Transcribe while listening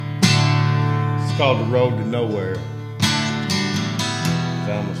It's called The Road to Nowhere.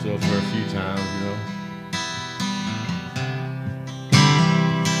 Found myself there a few times, you know.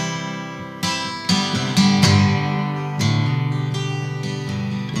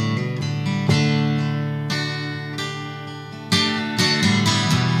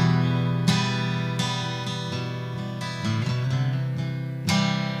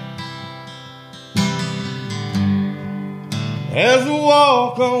 As I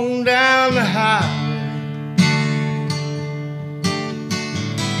walk on down the highway,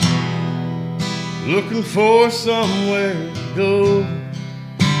 looking for somewhere to go,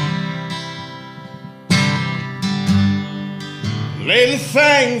 lately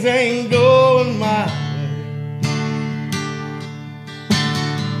things ain't going my way.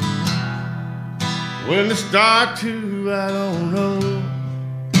 When they start to, I don't know.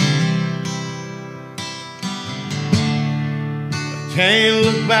 Can't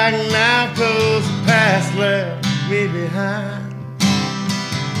look back now 'cause the past left me behind.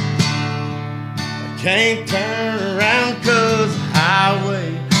 I can't turn around 'cause the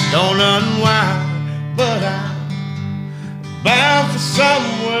highway don't unwind. But I'm bound for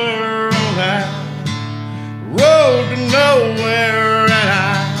somewhere on that road to nowhere. And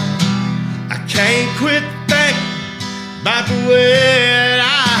I can't quit thinking about the way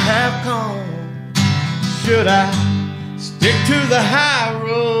I have come. Should I stick to the high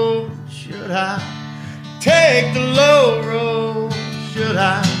road? Should I take the low road? Should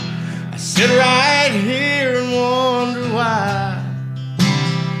I sit right here and wonder why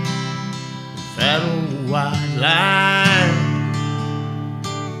that old white line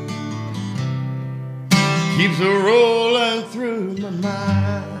keeps a rolling through my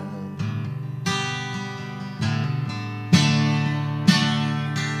mind?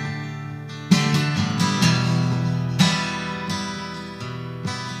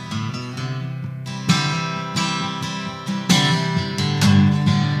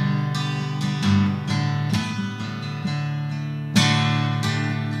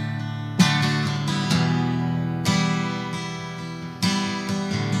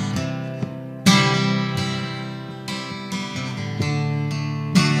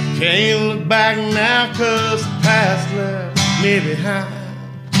 Can't look back now 'cause the past left me behind.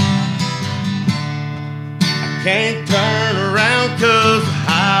 I can't turn around 'cause the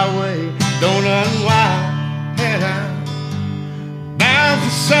highway don't unwind. And I'm bound for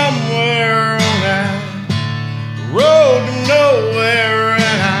somewhere on that road to nowhere.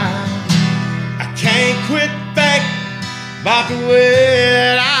 And I can't quit thinking about the way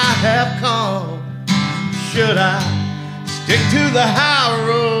that I have come. Should I stick to the high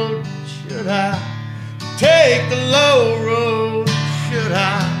road? Should I take the low road? Should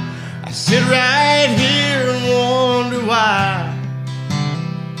I sit right here and wonder why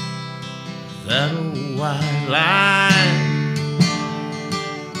that old white line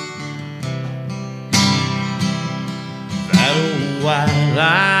that old white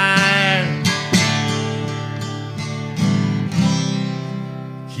line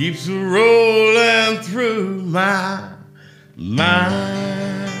keeps rolling through my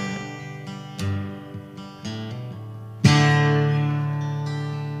mind?